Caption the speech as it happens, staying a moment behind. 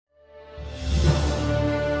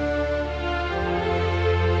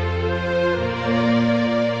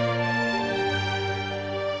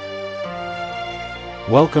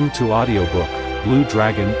Welcome to audiobook, Blue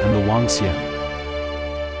Dragon and the Wangxian.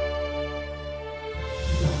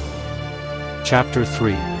 Chapter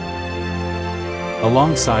 3.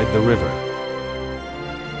 Alongside the river.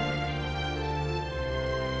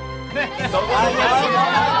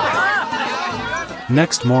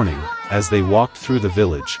 Next morning, as they walked through the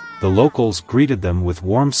village, the locals greeted them with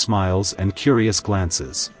warm smiles and curious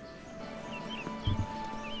glances.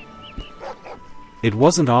 It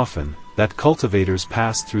wasn't often that cultivators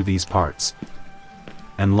passed through these parts,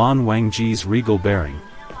 and Lan Wangji's regal bearing,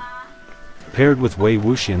 paired with Wei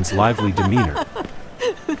Wuxian's lively demeanor,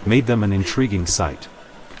 made them an intriguing sight.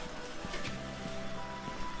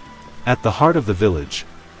 At the heart of the village,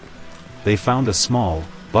 they found a small,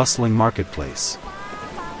 bustling marketplace.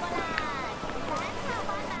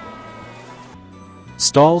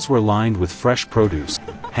 Stalls were lined with fresh produce,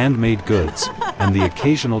 handmade goods, and the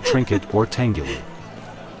occasional trinket or tangulu.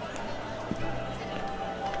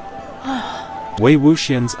 Wei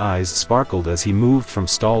Wuxian's eyes sparkled as he moved from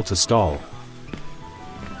stall to stall,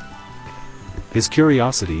 his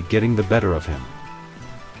curiosity getting the better of him.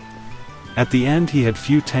 At the end he had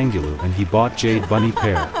few tangulu and he bought jade bunny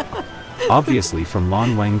pair, obviously from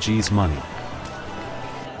Lan Wangji's money.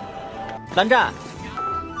 蓝湛，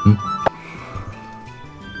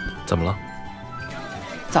怎么了？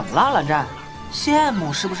怎么了，蓝湛？羡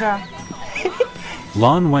慕是不是？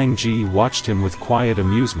 Lan Wangji watched him with quiet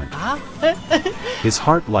amusement, his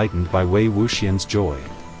heart lightened by Wei Wuxian's joy.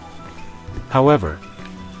 However,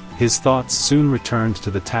 his thoughts soon returned to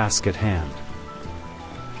the task at hand.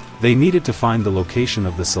 They needed to find the location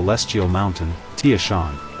of the celestial mountain,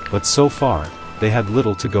 Tiashan, but so far, they had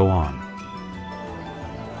little to go on.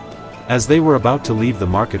 As they were about to leave the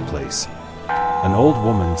marketplace, an old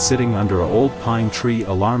woman sitting under an old pine tree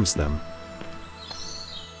alarms them.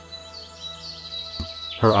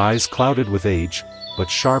 Her eyes clouded with age, but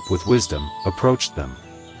sharp with wisdom, approached them.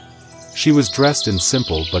 She was dressed in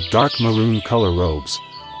simple but dark maroon color robes,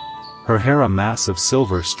 her hair a mass of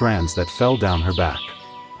silver strands that fell down her back.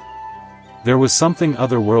 There was something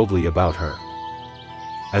otherworldly about her,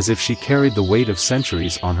 as if she carried the weight of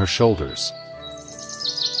centuries on her shoulders.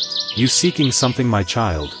 "You seeking something, my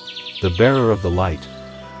child, the bearer of the light?"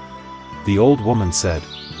 the old woman said,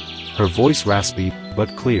 her voice raspy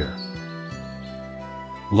but clear.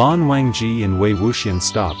 Lan Wangji and Wei Wuxian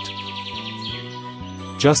stopped,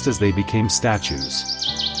 just as they became statues.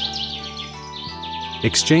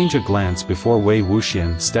 Exchange a glance before Wei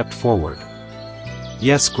Wuxian stepped forward.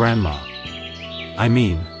 "Yes, Grandma. I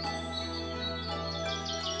mean..."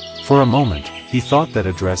 For a moment, he thought that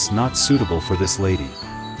a dress not suitable for this lady.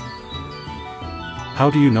 "How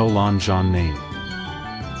do you know Lan Zhan name?"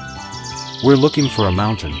 "We're looking for a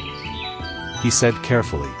mountain," he said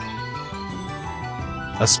carefully.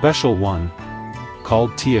 "A special one,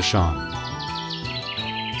 called Tiashan."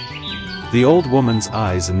 The old woman's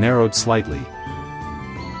eyes narrowed slightly,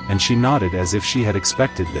 and she nodded as if she had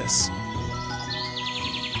expected this.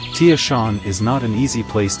 "Tiashan is not an easy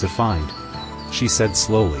place to find," she said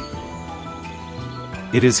slowly.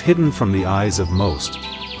 "It is hidden from the eyes of most,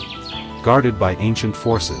 guarded by ancient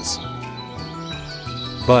forces.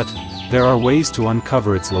 But, there are ways to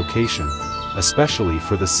uncover its location, especially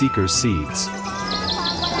for the seeker's seeds."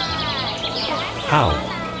 "How?"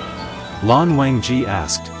 Lan Wangji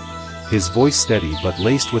asked, his voice steady but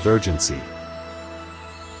laced with urgency.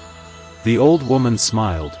 The old woman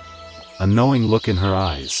smiled, a knowing look in her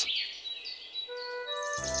eyes.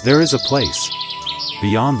 "There is a place,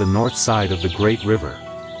 beyond the north side of the great river.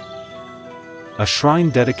 A shrine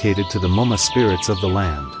dedicated to the Mumma spirits of the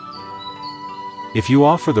land. If you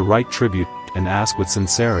offer the right tribute and ask with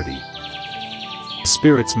sincerity,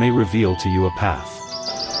 spirits may reveal to you a path."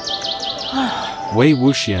 Wei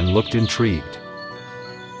Wuxian looked intrigued.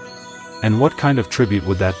 "And what kind of tribute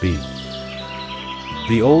would that be?"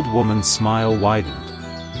 The old woman's smile widened.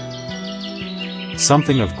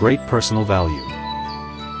 "Something of great personal value.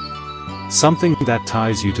 Something that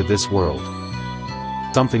ties you to this world.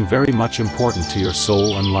 Something very much important to your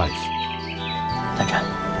soul and life." 蓝湛，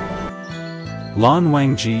 Lan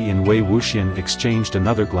Wangji and Wei Wuxian exchanged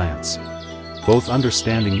another glance, both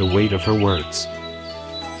understanding the weight of her words.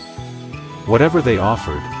 Whatever they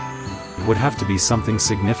offered would have to be something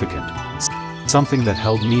significant, something that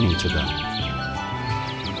held meaning to them.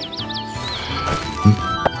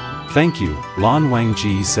 "Thank you," Lan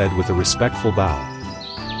Wangji said with a respectful bow.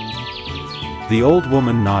 The old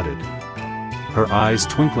woman nodded, her eyes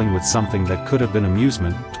twinkling with something that could have been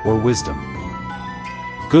amusement or wisdom.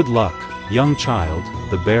 "Good luck, young child,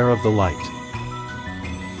 the bearer of the light.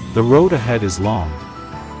 The road ahead is long,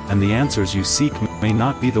 and the answers you seek may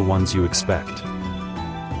not be the ones you expect.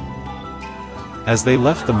 As they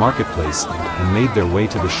left the marketplace and made their way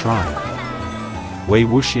to the shrine, Wei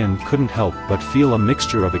Wuxian couldn't help but feel a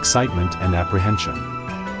mixture of excitement and apprehension.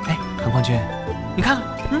 哎，蓝光君，你看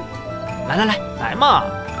看，来嘛。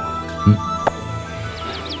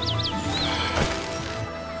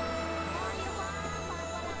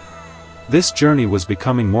This journey was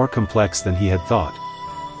becoming more complex than he had thought.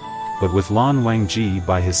 But with Lan Wangji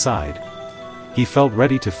by his side, he felt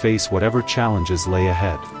ready to face whatever challenges lay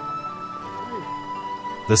ahead.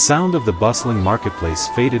 The sound of the bustling marketplace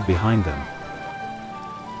faded behind them.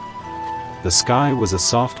 The sky was a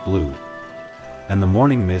soft blue, and the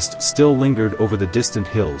morning mist still lingered over the distant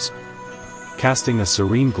hills, casting a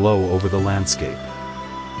serene glow over the landscape.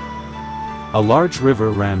 A large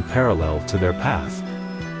river ran parallel to their path,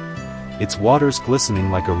 its waters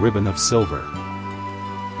glistening like a ribbon of silver.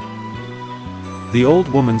 The old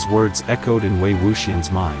woman's words echoed in Wei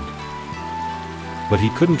Wuxian's mind, but he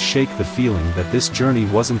couldn't shake the feeling that this journey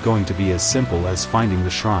wasn't going to be as simple as finding the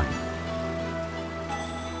shrine.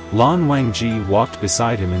 Lan Wangji walked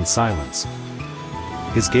beside him in silence,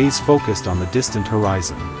 his gaze focused on the distant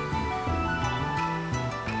horizon.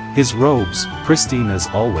 His robes, pristine as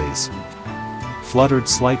always, fluttered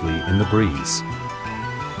slightly in the breeze.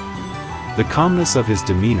 The calmness of his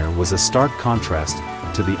demeanor was a stark contrast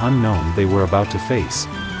to the unknown they were about to face.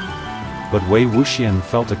 But Wei Wuxian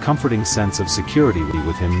felt a comforting sense of security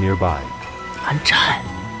with him nearby. Lan Trạm.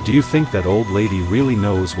 Do you think that old lady really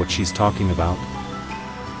knows what she's talking about?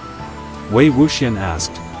 Wei Wuxian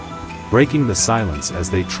asked, breaking the silence as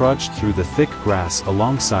they trudged through the thick grass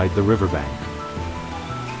alongside the riverbank.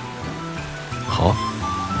 Huh?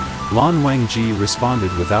 Lan Wangji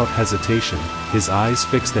responded without hesitation, his eyes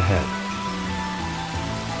fixed ahead.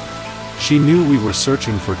 She knew we were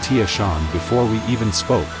searching for Tia Shan before we even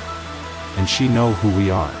spoke, and she know who we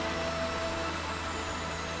are.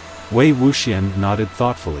 Wei Wuxian nodded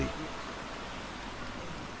thoughtfully.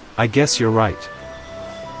 I guess you're right.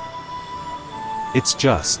 It's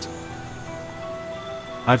just,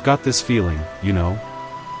 I've got this feeling, you know,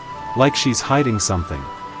 like she's hiding something.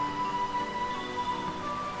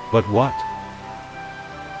 But what?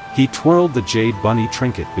 He twirled the jade bunny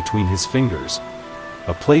trinket between his fingers,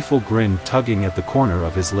 a playful grin tugging at the corner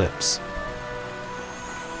of his lips.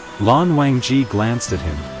 Lan Wangji glanced at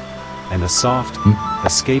him, and a soft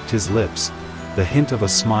escaped his lips, the hint of a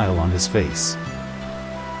smile on his face.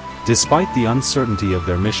 Despite the uncertainty of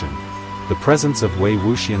their mission, the presence of Wei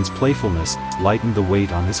Wuxian's playfulness lightened the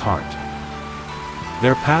weight on his heart.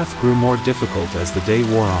 Their path grew more difficult as the day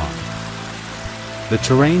wore on. The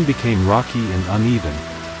terrain became rocky and uneven,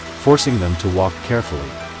 forcing them to walk carefully.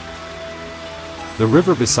 The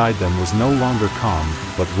river beside them was no longer calm,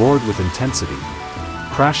 but roared with intensity,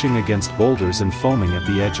 crashing against boulders and foaming at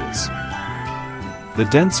the edges. The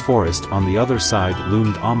dense forest on the other side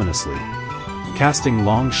loomed ominously, casting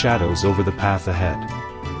long shadows over the path ahead.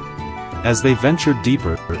 As they ventured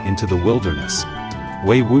deeper into the wilderness,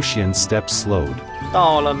 Wei Wuxian's steps slowed.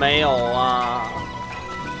 到了没有啊？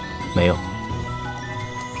没有，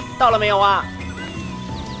到了没有啊？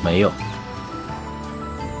没有。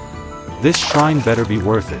 This shrine better be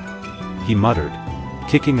worth it, he muttered,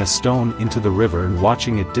 kicking a stone into the river and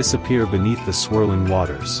watching it disappear beneath the swirling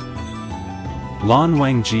waters. Lan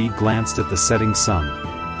Wangji glanced at the setting sun.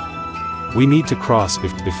 We need to cross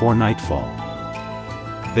before nightfall.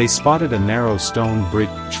 They spotted a narrow stone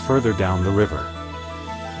bridge further down the river.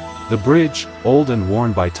 The bridge, old and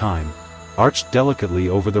worn by time, arched delicately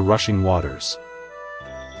over the rushing waters.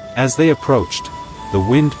 As they approached, the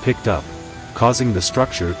wind picked up, causing the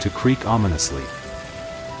structure to creak ominously.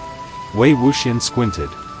 Wei Wuxian squinted,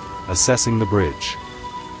 assessing the bridge.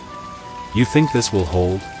 You think this will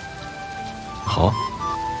hold? Huh?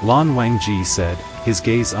 Lan Wangji said, his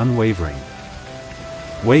gaze unwavering.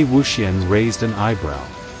 Wei Wuxian raised an eyebrow.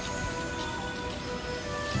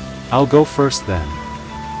 I'll go first then,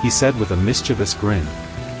 he said with a mischievous grin,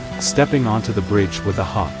 stepping onto the bridge with a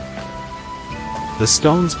hop. The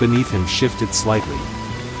stones beneath him shifted slightly,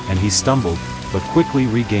 and he stumbled, but quickly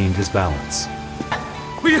regained his balance.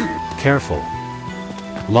 Careful.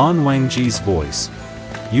 Lan Wangji's voice,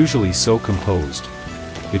 usually so composed,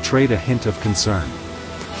 betrayed a hint of concern.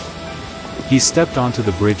 He stepped onto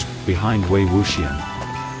the bridge behind Wei Wuxian,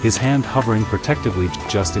 his hand hovering protectively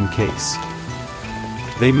just in case.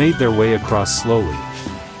 They made their way across slowly,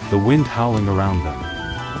 the wind howling around them.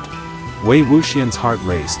 Wei Wuxian's heart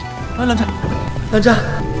raced,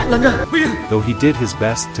 though he did his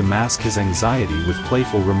best to mask his anxiety with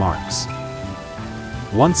playful remarks.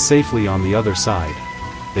 Once safely on the other side,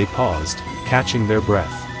 they paused, catching their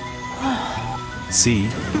breath. See?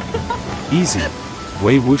 Easy,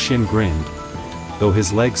 Wei Wuxian grinned, though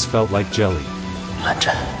his legs felt like jelly. 蓝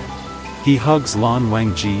湛， He hugs Lan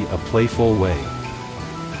Wangji a playful way.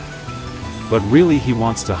 But really he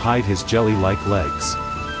wants to hide his jelly-like legs.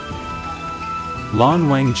 Lan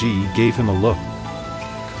Wangji gave him a look,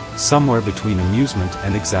 somewhere between amusement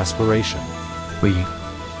and exasperation. 魏婴，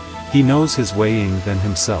 He knows his Wei Ying than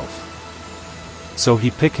himself. So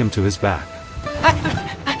he pick him to his back.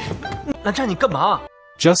 蓝湛，你干嘛？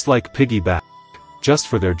 Just like piggyback, just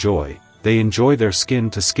for their joy, they enjoy their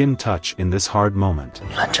skin-to-skin touch in this hard moment.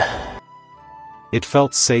 蓝湛， It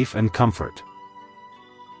felt safe and comfort.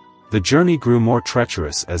 The journey grew more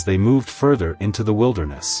treacherous as they moved further into the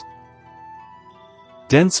wilderness.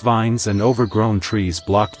 Dense vines and overgrown trees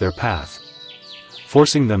blocked their path,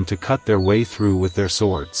 forcing them to cut their way through with their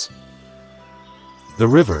swords. The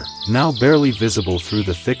river, now barely visible through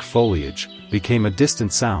the thick foliage, became a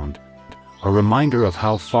distant sound, a reminder of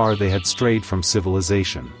how far they had strayed from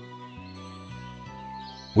civilization.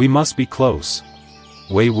 "We must be close,"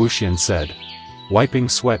 Wei Wuxian said, wiping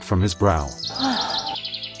sweat from his brow.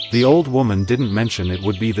 The old woman didn't mention it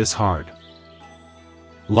would be this hard.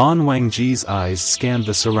 Lan Wangji's eyes scanned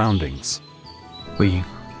the surroundings. 魏婴，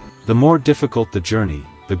 "The more difficult the journey,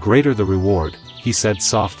 the greater the reward," he said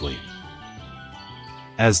softly.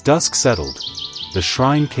 As dusk settled, the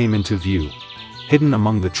shrine came into view, hidden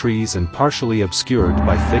among the trees and partially obscured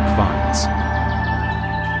by thick vines.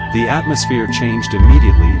 The atmosphere changed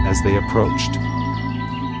immediately as they approached.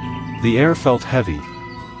 The air felt heavy,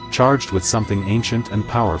 charged with something ancient and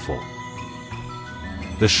powerful.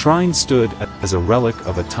 The shrine stood as a relic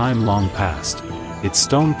of a time long past, its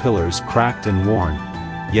stone pillars cracked and worn,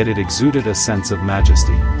 yet it exuded a sense of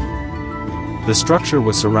majesty. The structure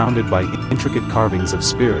was surrounded by intricate carvings of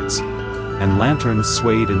spirits, and lanterns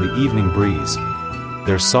swayed in the evening breeze,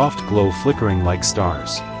 their soft glow flickering like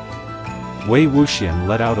stars. Wei Wuxian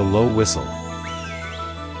let out a low whistle.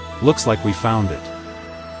 "Looks like we found it."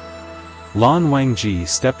 Lan Wangji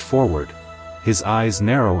stepped forward, his eyes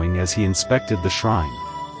narrowing as he inspected the shrine.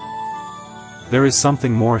 "There is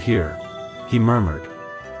something more here," he murmured.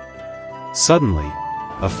 Suddenly,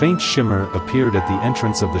 a faint shimmer appeared at the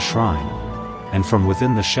entrance of the shrine, and from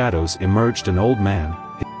within the shadows emerged an old man,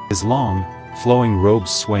 his long, flowing robes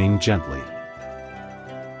swaying gently.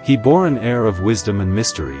 He bore an air of wisdom and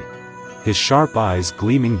mystery, his sharp eyes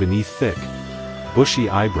gleaming beneath thick, bushy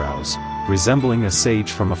eyebrows, resembling a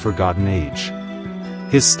sage from a forgotten age.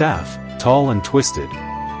 His staff, tall and twisted,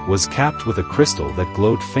 was capped with a crystal that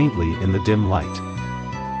glowed faintly in the dim light.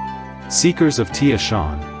 "Seekers of Tia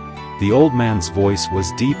Shan," the old man's voice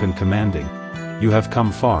was deep and commanding, "you have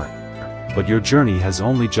come far, but your journey has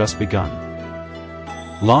only just begun."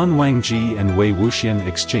 Lan Wangji and Wei Wuxian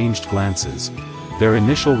exchanged glances, their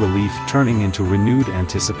initial relief turning into renewed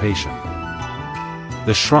anticipation.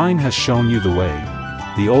 "The shrine has shown you the way,"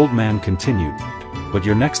 the old man continued, "but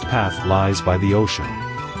your next path lies by the ocean.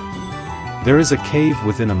 There is a cave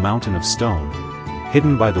within a mountain of stone,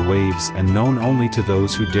 hidden by the waves and known only to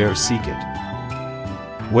those who dare seek it."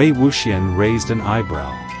 Wei Wuxian raised an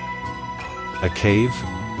eyebrow. "A cave?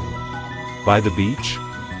 By the beach?"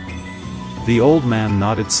 The old man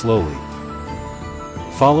nodded slowly.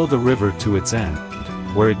 "Follow the river to its end,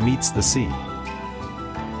 where it meets the sea.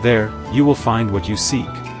 There, you will find what you seek."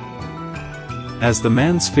 As the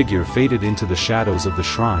man's figure faded into the shadows of the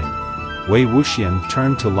shrine, Wei Wuxian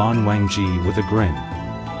turned to Lan Wangji with a grin.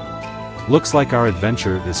 "Looks like our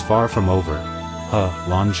adventure is far from over, huh,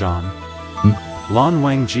 Lan Zhan?" Lan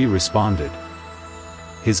Wangji responded,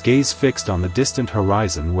 his gaze fixed on the distant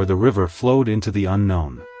horizon where the river flowed into the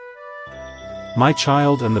unknown. "My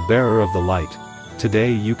child and the bearer of the light,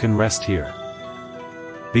 today you can rest here.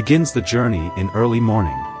 Begins the journey in early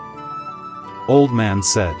morning," old man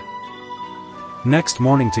said. Next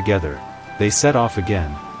morning together, they set off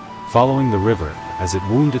again, following the river as it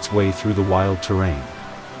wound its way through the wild terrain.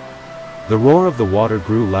 The roar of the water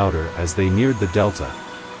grew louder as they neared the delta,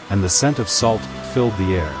 and the scent of salt filled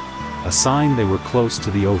the air, a sign they were close to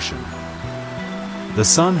the ocean. The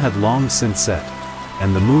sun had long since set,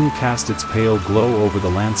 and the moon cast its pale glow over the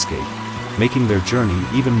landscape, making their journey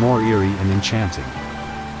even more eerie and enchanting.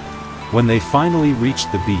 When they finally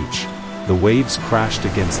reached the beach, the waves crashed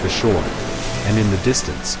against the shore, and in the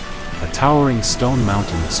distance, a towering stone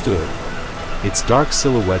mountain stood, its dark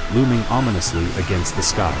silhouette looming ominously against the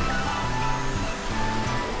sky.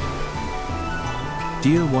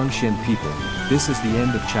 Dear Wangxian people, this is the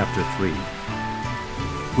end of chapter 3.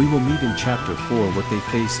 We will meet in chapter 4 what they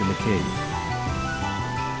face in the cave.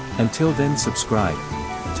 Until then, subscribe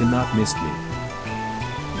to not miss me.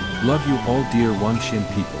 Love you all, dear Wangxian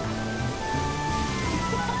people.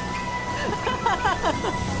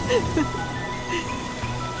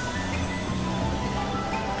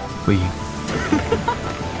 魏婴。